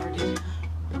it started.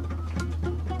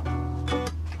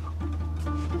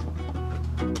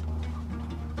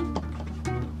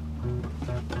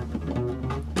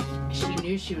 She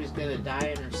knew she was going to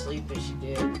die in her sleep, and she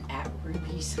did at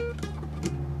Ruby's.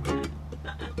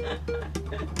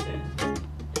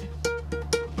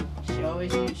 She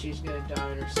always knew she was going to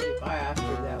die in her sleep. I asked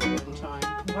her that one time.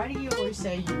 Why do you always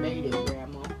say you made it,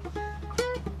 Grandma?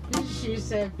 She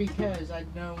said, because I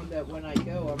know that when I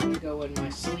go, I'm going to go in my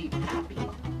sleep happy.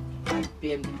 I've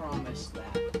been promised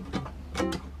that.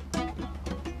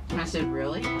 I said,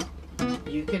 really?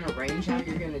 You can arrange how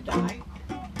you're going to die?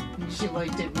 And she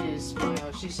looked at me and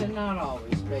smiled. She said, not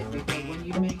always, baby, but when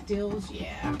you make deals,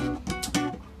 yeah.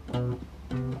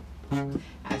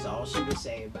 That's all she would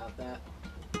say about that.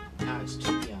 I was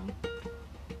too young.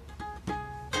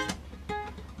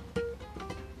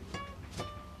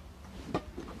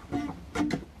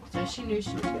 So she knew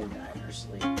she was going to die in her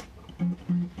sleep.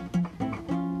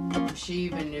 She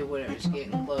even knew when it was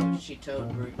getting close. She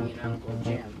told Ruby and Uncle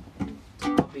Jim,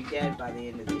 I'll be dead by the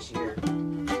end of this year.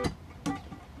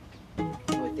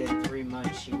 Within 3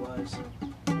 months she was.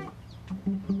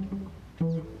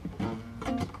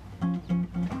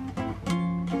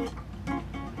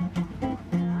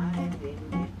 I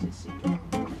didn't get to see her.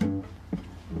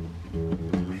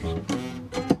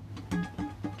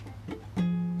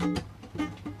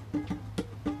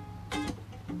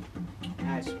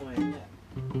 That's when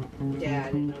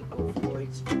Dad and Uncle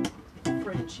Floyd's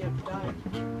friendship died.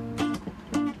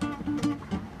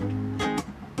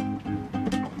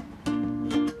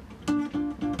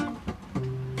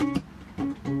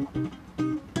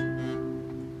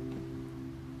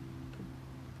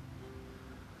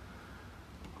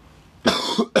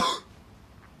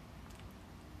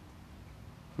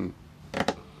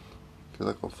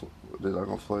 Did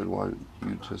Uncle Floyd want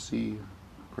you to see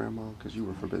Grandma? Because you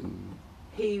were forbidden.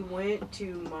 He went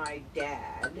to my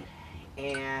dad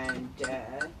and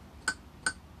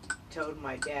told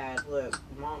my dad, look,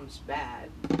 Mom's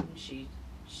bad. She's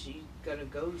gonna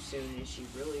go soon and she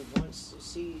really wants to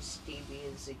see Stevie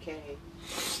and Zakay.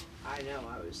 I know,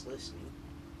 I was listening.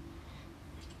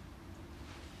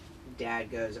 Dad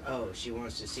goes, oh, she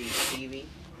wants to see Stevie?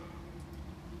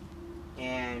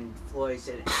 And Floyd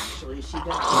said, actually, she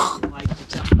doesn't like to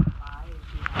tell me why.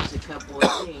 She has a couple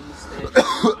of things that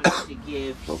she wants to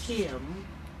give him.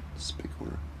 Speak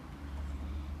order.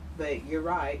 But you're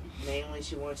right. Mainly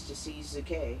she wants to see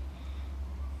Zakay.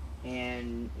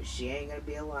 And she ain't going to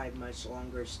be alive much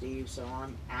longer, Steve. So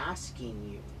I'm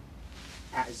asking you,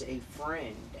 as a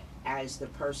friend, as the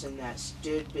person that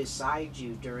stood beside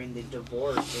you during the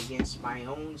divorce against my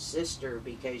own sister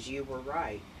because you were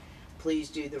right, please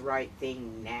do the right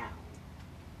thing now.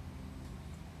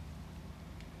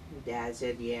 Dad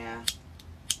said, yeah.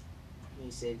 He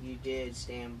said, you did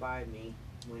stand by me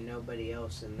when nobody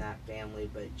else in that family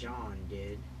but John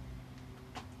did.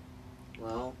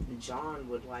 Well, John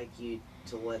would like you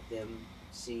to let them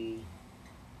see.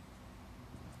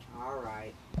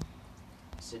 Alright.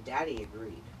 So Daddy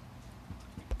agreed.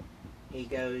 He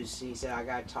said, I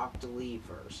gotta talk to Lee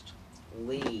first.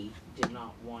 Lee did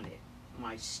not want it.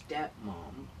 My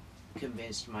stepmom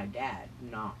convinced my dad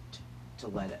not to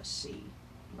let us see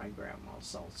my grandma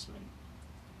Saltzman.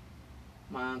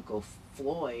 My Uncle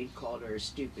Floyd called her a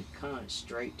stupid cunt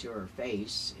straight to her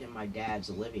face in my dad's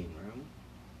living room.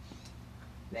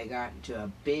 They got into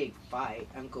a big fight.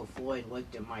 Uncle Floyd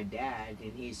looked at my dad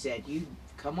and he said, you,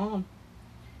 come on.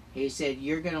 He said,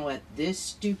 you're going to let this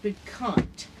stupid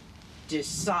cunt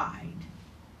decide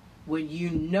when you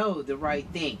know the right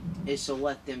thing is to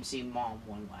let them see Mom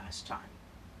one last time.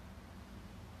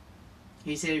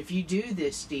 He said, if you do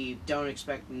this, Steve, don't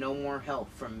expect no more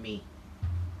help from me.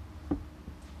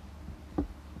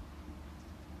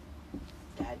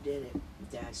 Dad did it.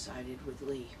 Dad sided with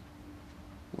Lee.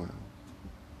 Wow.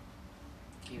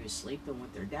 He was sleeping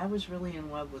with her. Dad was really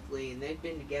in love with Lee, and they'd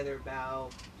been together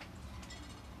about,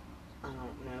 I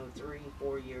don't know,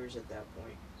 3-4 years at that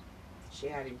point. She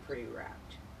had him pretty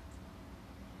wrapped.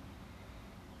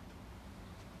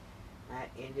 That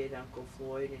ended Uncle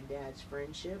Floyd and Dad's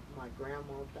friendship. My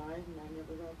grandma died and I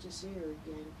never got to see her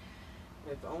again.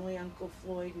 If only Uncle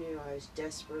Floyd knew I was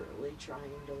desperately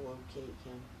trying to locate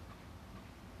him.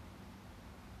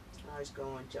 I was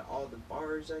going to all the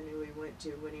bars I knew he went to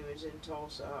when he was in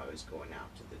Tulsa. I was going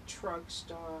out to the truck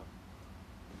stop.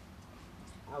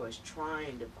 I was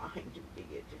trying to find him to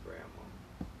get to Grandma.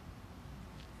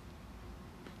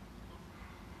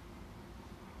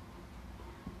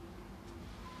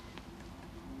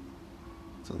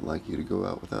 It's unlike you to go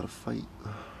out without a fight.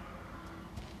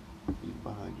 Being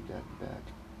behind your dad's back.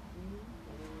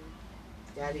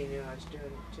 Daddy knew I was doing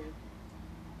it too.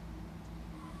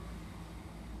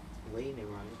 Lee knew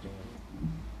I was doing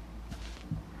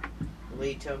it.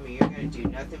 Lee told me, you're going to do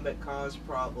nothing but cause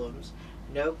problems.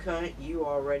 No, cunt, you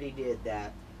already did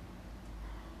that.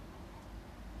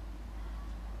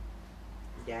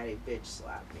 Daddy bitch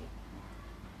slapped me.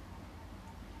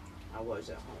 I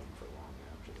wasn't home for long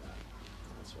after that.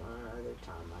 That's one other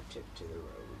time I took to the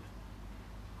road.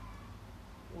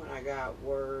 When I got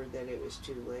word that it was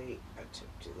too late, I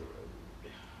took to the road.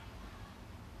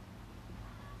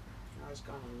 I was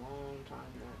gone a long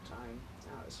time that time.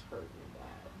 I was hurting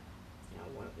bad. I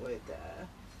went with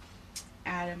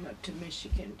Adam up to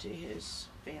Michigan to his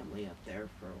family up there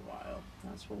for a while.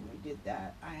 That's when we did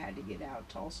that. I had to get out of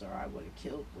Tulsa or I would have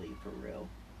killed Lee for real.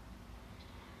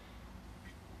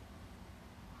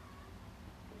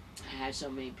 I had so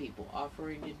many people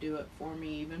offering to do it for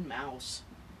me, even Mouse.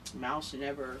 Mouse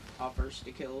never offers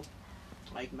to kill.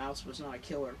 Like, Mouse was not a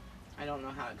killer. I don't know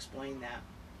how to explain that.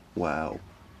 Wow.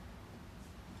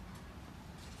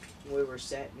 We were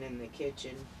sitting in the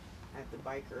kitchen at the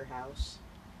biker house.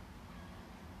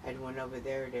 I went over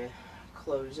there to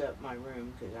close up my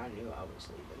room because I knew I was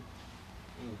leaving.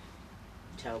 And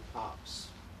tell Pops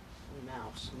and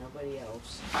Mouse, nobody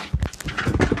else.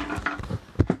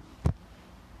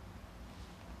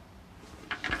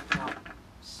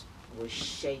 Pops was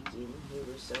shaking. He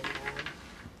was so mad.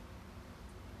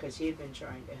 Because he had been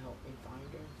trying to help me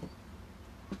find her.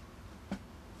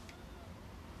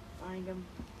 Find him.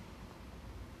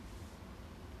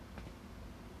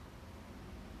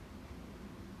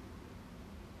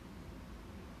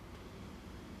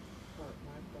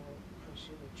 I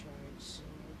should have tried sooner.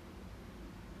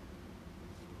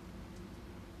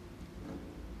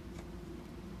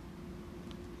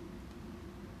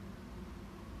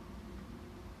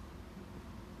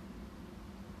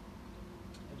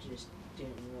 I just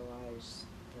didn't realize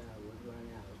that I would run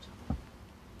out of time.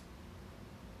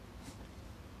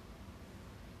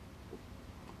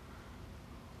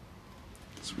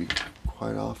 So we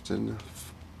quite often.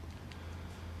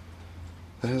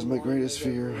 That is my greatest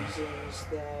fear.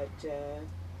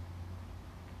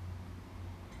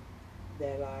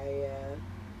 That I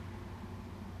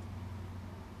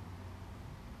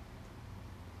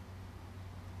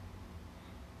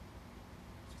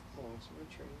lost my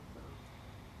train of thought.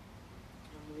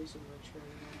 I'm losing my train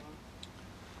of thought.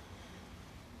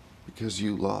 Because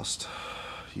you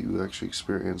actually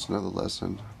experienced another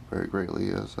lesson very greatly,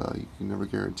 as you can never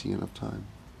guarantee enough time.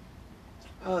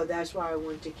 Oh, that's why I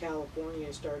went to California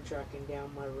and started tracking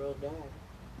down my real dad.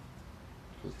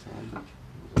 Good time.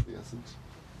 Was the essence.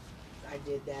 I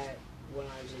did that when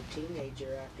I was a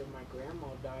teenager after my grandma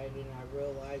died, and I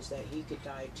realized that he could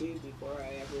die too before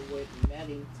I ever went and met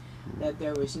him. That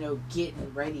there was no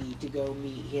getting ready to go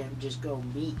meet him, just go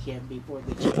meet him before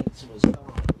the chance was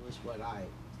gone. It was what I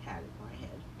had in my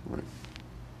head. Right.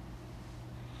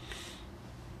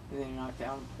 And then I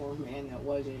found a poor man that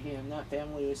wasn't him. That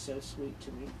family was so sweet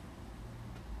to me.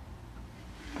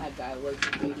 That guy looked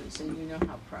at me and said, you know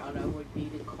how proud I would be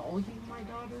to call you my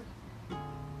daughter?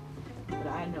 But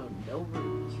I know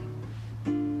nobody.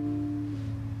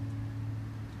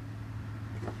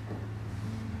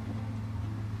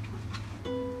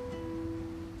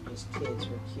 His kids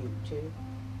were cute too.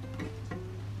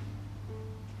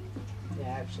 They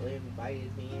actually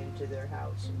invited me into their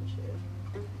house and shit.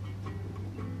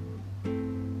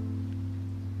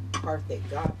 The part that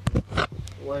got me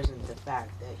wasn't the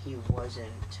fact that he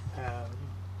wasn't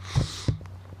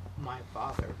my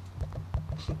father.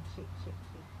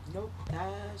 Nope,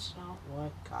 that's not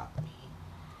what got me.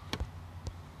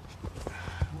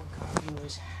 What got me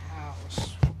was how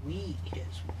sweet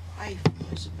his wife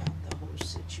was about the whole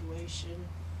situation.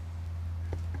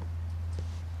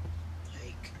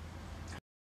 Like,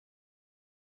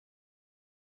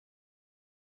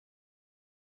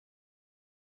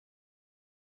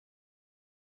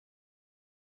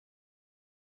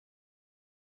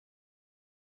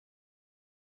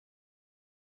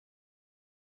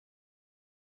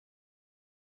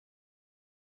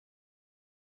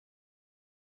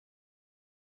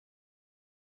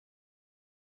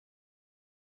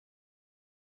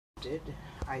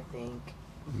 I think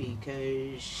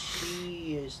because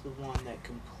she is the one that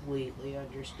completely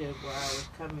understood where I was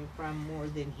coming from more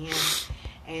than him.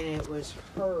 And it was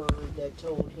her that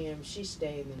told him, she's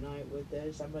staying the night with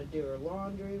us. I'm going to do her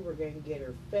laundry. We're going to get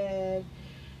her fed.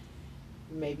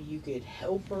 Maybe you could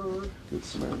help her. Good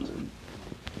Samaritan.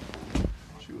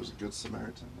 She was a good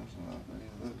Samaritan. There's not many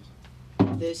of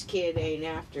those. This kid ain't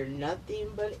after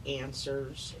nothing but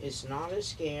answers. It's not a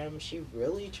scam. She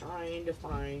really trying to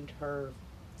find her,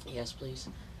 yes please,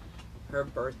 her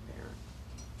birth parent.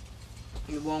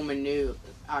 The woman knew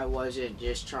I wasn't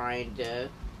just trying to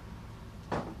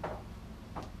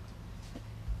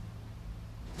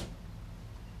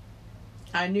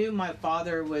I knew my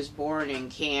father was born in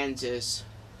Kansas.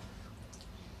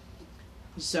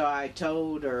 So I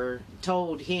told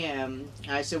him,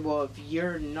 I said, well, if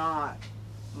you're not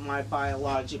my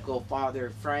biological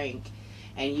father, Frank,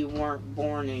 and you weren't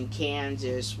born in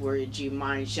Kansas, would you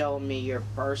mind showing me your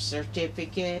birth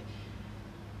certificate?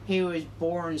 He was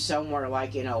born somewhere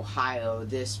like in Ohio,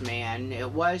 this man.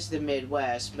 It was the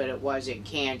Midwest, but it wasn't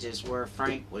Kansas where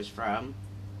Frank was from.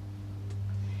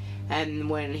 And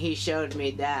when he showed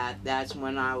me that, that's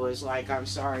when I was like, I'm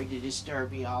sorry to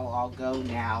disturb you, I'll go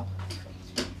now.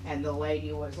 And the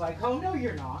lady was like, oh, no,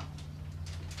 you're not.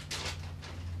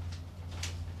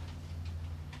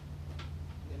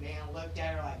 The man looked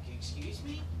at her like, excuse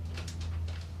me?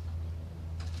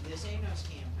 This ain't no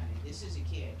scam, honey. This is a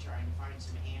kid trying to find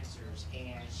some answers.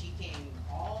 And she came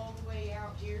all the way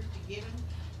out here to get them.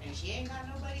 And she ain't got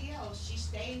nobody else. She's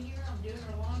staying here. I'm doing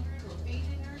her laundry. We're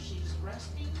feeding her. She's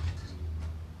resting.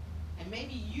 And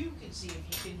maybe you can see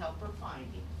if you can help her find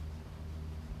him.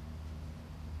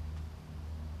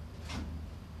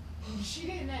 She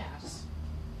didn't ask.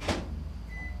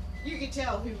 You could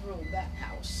tell who ruled that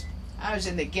house. I was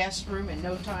in the guest room in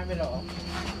no time at all.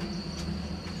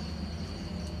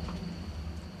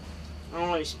 I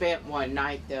only spent one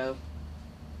night though.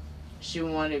 She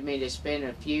wanted me to spend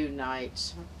a few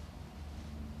nights.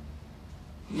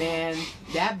 Man,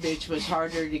 that bitch was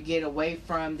harder to get away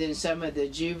from than some of the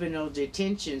juvenile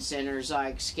detention centers I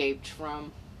escaped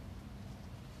from.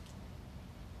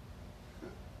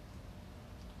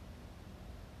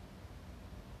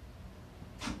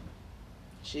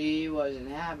 She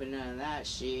wasn't having none of that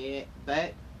shit,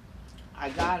 but I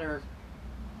got her.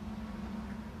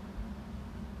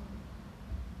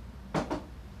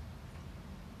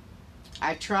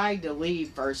 I tried to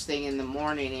leave first thing in the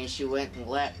morning and she wouldn't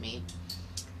let me.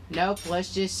 Nope,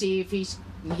 let's just see if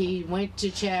he went to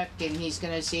check and he's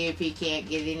going to see if he can't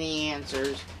get any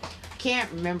answers. Can't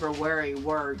remember where he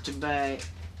worked, but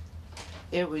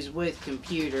it was with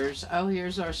computers. Oh,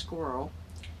 here's our squirrel.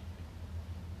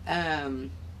 I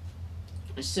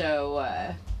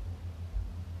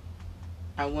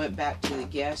went back to the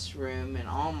guest room and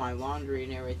all my laundry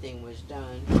and everything was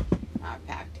done. I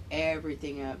packed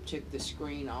everything up, took the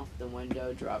screen off the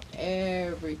window, dropped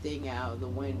everything out of the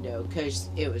window because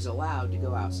it was allowed to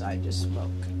go outside to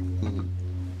smoke. Mm-hmm.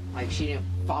 Like she didn't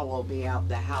follow me out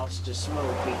the house to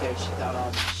smoke because she thought all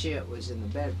the shit was in the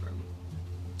bedroom.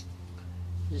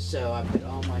 So I put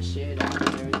all my shit out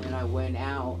there and then I went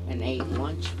out and ate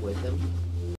lunch with them.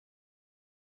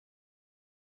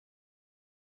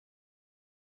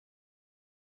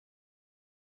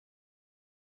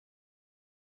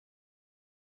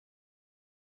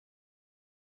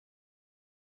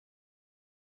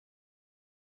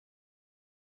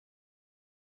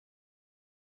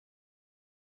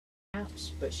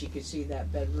 But she could see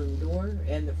that bedroom door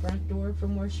and the front door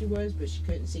from where she was, but she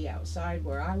couldn't see outside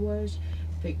where I was.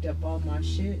 Picked up all my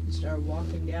shit and started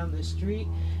walking down the street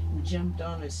and jumped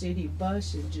on a city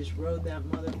bus and just rode that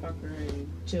motherfucker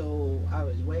until I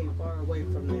was way far away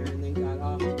from there and then got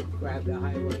off and grabbed a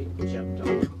highway and jumped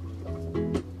on.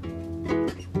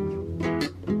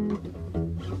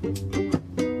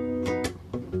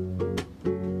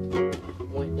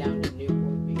 Went down to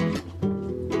Newport Beach.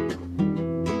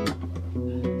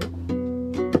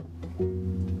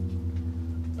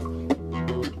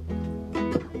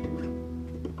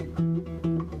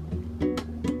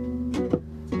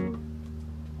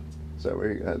 Is that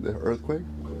where you had the earthquake?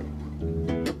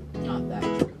 Not that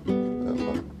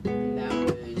true. That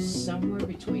was somewhere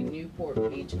between Newport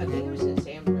Beach. I think it was in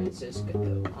San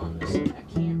Francisco, honestly. I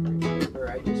can't remember.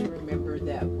 I just remember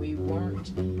that we weren't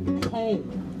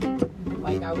home.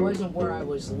 Like, I wasn't where I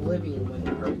was living when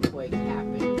the earthquake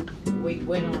happened. We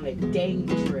went on a day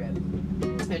trip,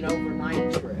 an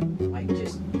overnight trip. Like,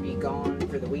 just be gone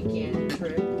for the weekend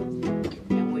trip.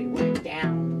 And we went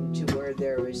down to where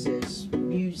there was this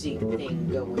music thing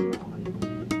going on.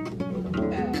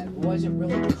 It wasn't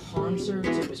really concerts,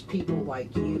 it was people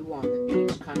like you on the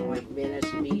beach, kind of like Venice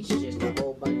Beach, just a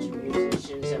whole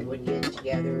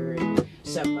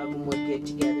some of them would get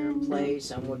together and play.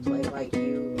 Some would play like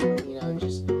you know,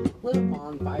 just little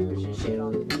bonfires and shit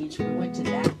on the beach. We went to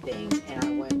that thing, and I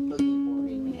went boogie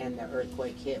boarding, and the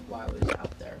earthquake hit while I was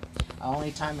out there. The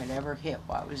only time it ever hit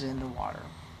while I was in the water.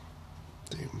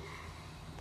 Damn.